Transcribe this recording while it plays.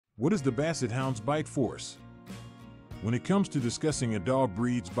What is the Basset Hound's bite force? When it comes to discussing a dog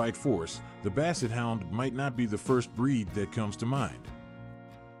breed's bite force, the Basset Hound might not be the first breed that comes to mind.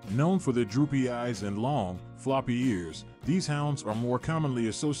 Known for their droopy eyes and long, floppy ears, these hounds are more commonly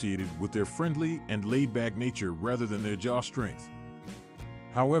associated with their friendly and laid-back nature rather than their jaw strength.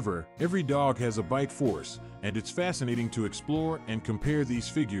 However, every dog has a bite force, and it's fascinating to explore and compare these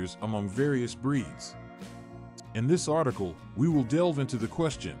figures among various breeds. In this article, we will delve into the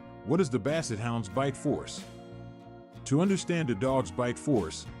question, what is the Basset Hound's bite force? To understand a dog's bite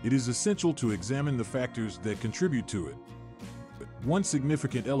force, it is essential to examine the factors that contribute to it. One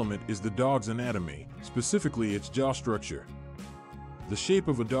significant element is the dog's anatomy, specifically its jaw structure. The shape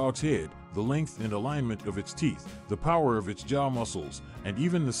of a dog's head, the length and alignment of its teeth, the power of its jaw muscles, and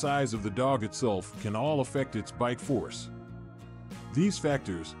even the size of the dog itself can all affect its bite force. These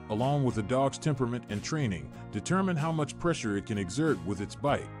factors, along with the dog's temperament and training, determine how much pressure it can exert with its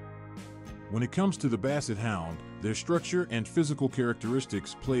bite. When it comes to the Basset Hound, their structure and physical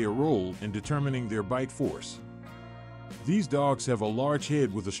characteristics play a role in determining their bite force. These dogs have a large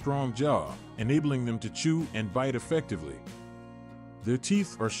head with a strong jaw, enabling them to chew and bite effectively. Their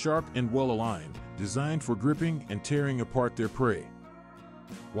teeth are sharp and well-aligned, designed for gripping and tearing apart their prey.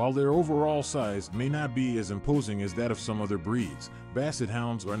 While their overall size may not be as imposing as that of some other breeds, Basset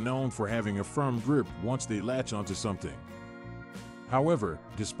Hounds are known for having a firm grip once they latch onto something. However,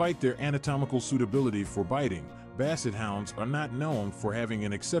 despite their anatomical suitability for biting, Basset Hounds are not known for having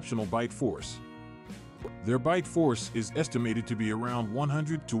an exceptional bite force. Their bite force is estimated to be around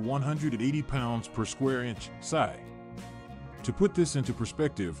 100 to 180 pounds per square inch, psi. To put this into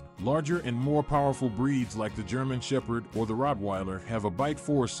perspective, larger and more powerful breeds like the German Shepherd or the Rottweiler have a bite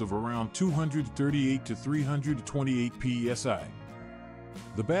force of around 238 to 328 psi.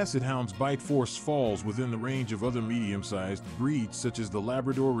 The Basset Hound's bite force falls within the range of other medium-sized breeds such as the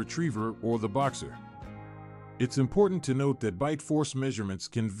Labrador Retriever or the Boxer. It's important to note that bite force measurements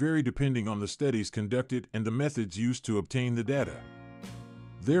can vary depending on the studies conducted and the methods used to obtain the data.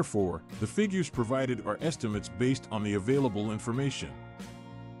 Therefore, the figures provided are estimates based on the available information.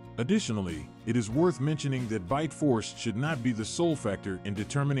 Additionally, it is worth mentioning that bite force should not be the sole factor in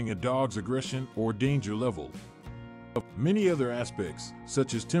determining a dog's aggression or danger level. Many other aspects,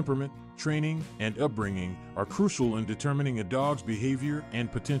 such as temperament, training, and upbringing, are crucial in determining a dog's behavior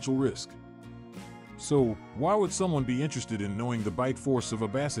and potential risk. So, why would someone be interested in knowing the bite force of a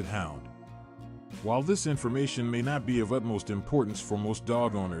Basset Hound? While this information may not be of utmost importance for most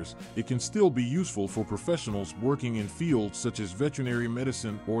dog owners, it can still be useful for professionals working in fields such as veterinary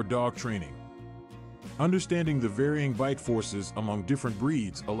medicine or dog training. Understanding the varying bite forces among different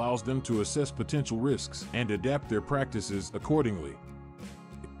breeds allows them to assess potential risks and adapt their practices accordingly.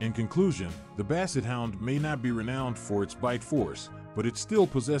 In conclusion, the Basset Hound may not be renowned for its bite force, but it still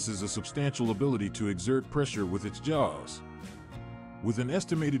possesses a substantial ability to exert pressure with its jaws. With an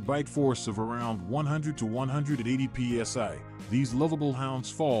estimated bite force of around 100 to 180 psi, these lovable hounds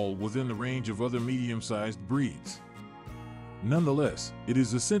fall within the range of other medium-sized breeds. Nonetheless, it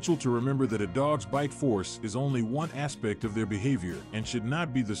is essential to remember that a dog's bite force is only one aspect of their behavior and should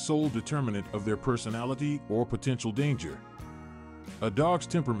not be the sole determinant of their personality or potential danger. A dog's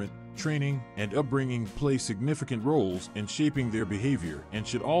temperament, training, and upbringing play significant roles in shaping their behavior and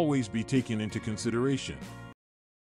should always be taken into consideration.